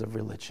trappings of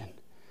religion.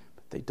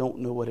 But they don't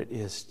know what it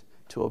is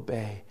to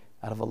obey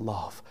out of a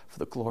love for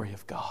the glory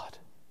of God.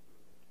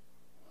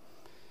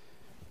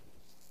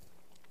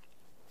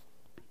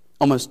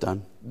 Almost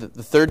done. The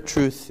third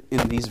truth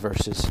in these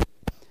verses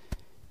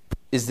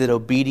is that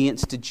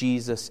obedience to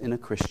Jesus in a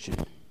Christian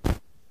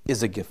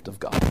is a gift of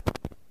God.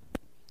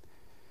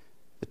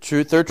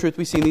 The third truth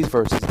we see in these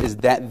verses is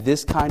that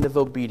this kind of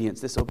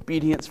obedience, this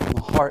obedience from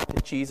the heart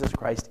to Jesus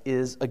Christ,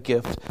 is a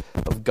gift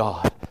of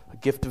God, a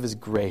gift of His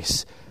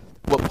grace.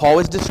 What Paul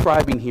is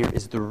describing here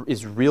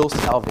is real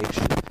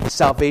salvation,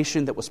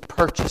 salvation that was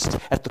purchased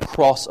at the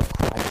cross of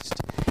Christ.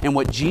 And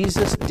what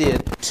Jesus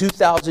did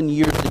 2,000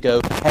 years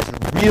ago has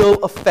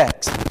real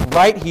effects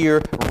right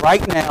here,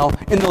 right now,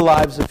 in the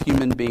lives of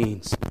human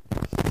beings.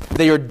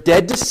 They are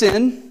dead to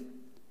sin.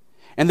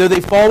 And though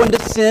they fall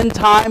into sin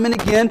time and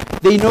again,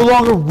 they no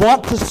longer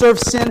want to serve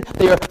sin.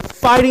 They are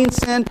fighting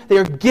sin. They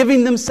are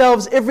giving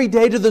themselves every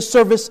day to the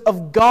service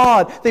of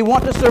God. They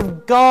want to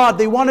serve God.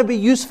 They want to be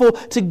useful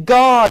to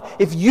God.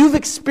 If you've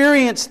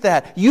experienced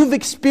that, you've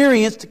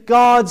experienced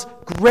God's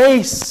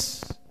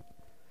grace.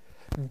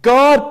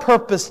 God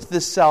purposed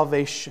this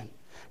salvation.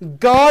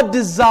 God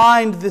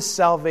designed this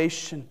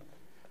salvation.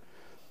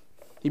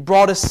 He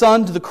brought His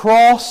Son to the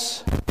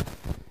cross.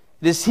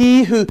 It is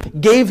He who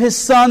gave His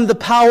Son the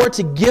power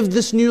to give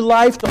this new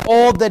life to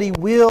all that He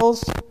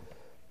wills.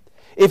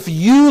 If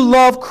you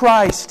love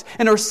Christ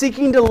and are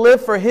seeking to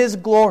live for His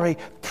glory,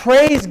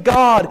 praise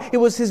God. It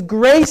was His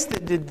grace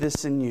that did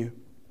this in you.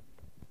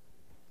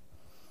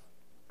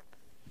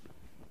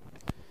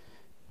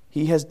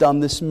 He has done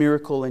this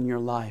miracle in your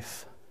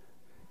life.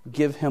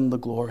 Give Him the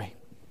glory.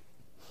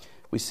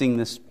 We sing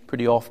this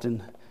pretty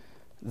often.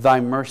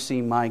 Thy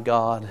mercy, my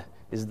God,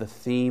 is the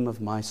theme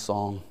of my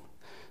song,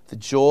 the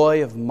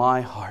joy of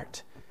my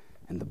heart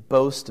and the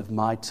boast of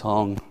my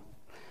tongue.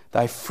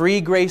 Thy free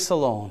grace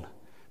alone,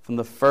 from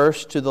the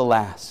first to the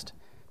last,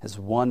 has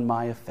won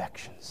my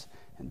affections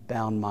and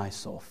bound my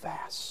soul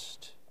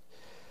fast.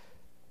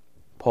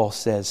 Paul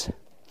says,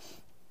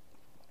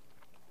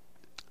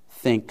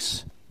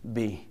 thanks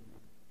be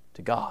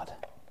to God.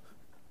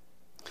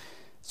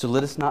 So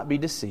let us not be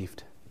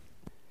deceived.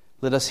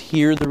 Let us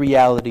hear the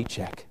reality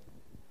check.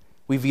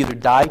 We've either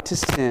died to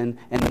sin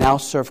and now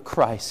serve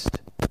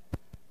Christ,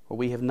 or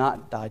we have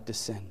not died to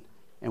sin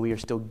and we are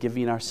still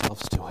giving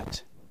ourselves to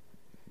it.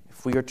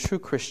 If we are true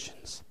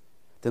Christians,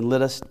 then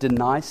let us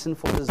deny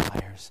sinful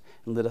desires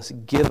and let us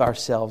give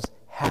ourselves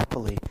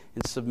happily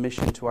in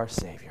submission to our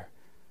Savior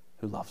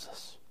who loves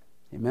us.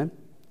 Amen?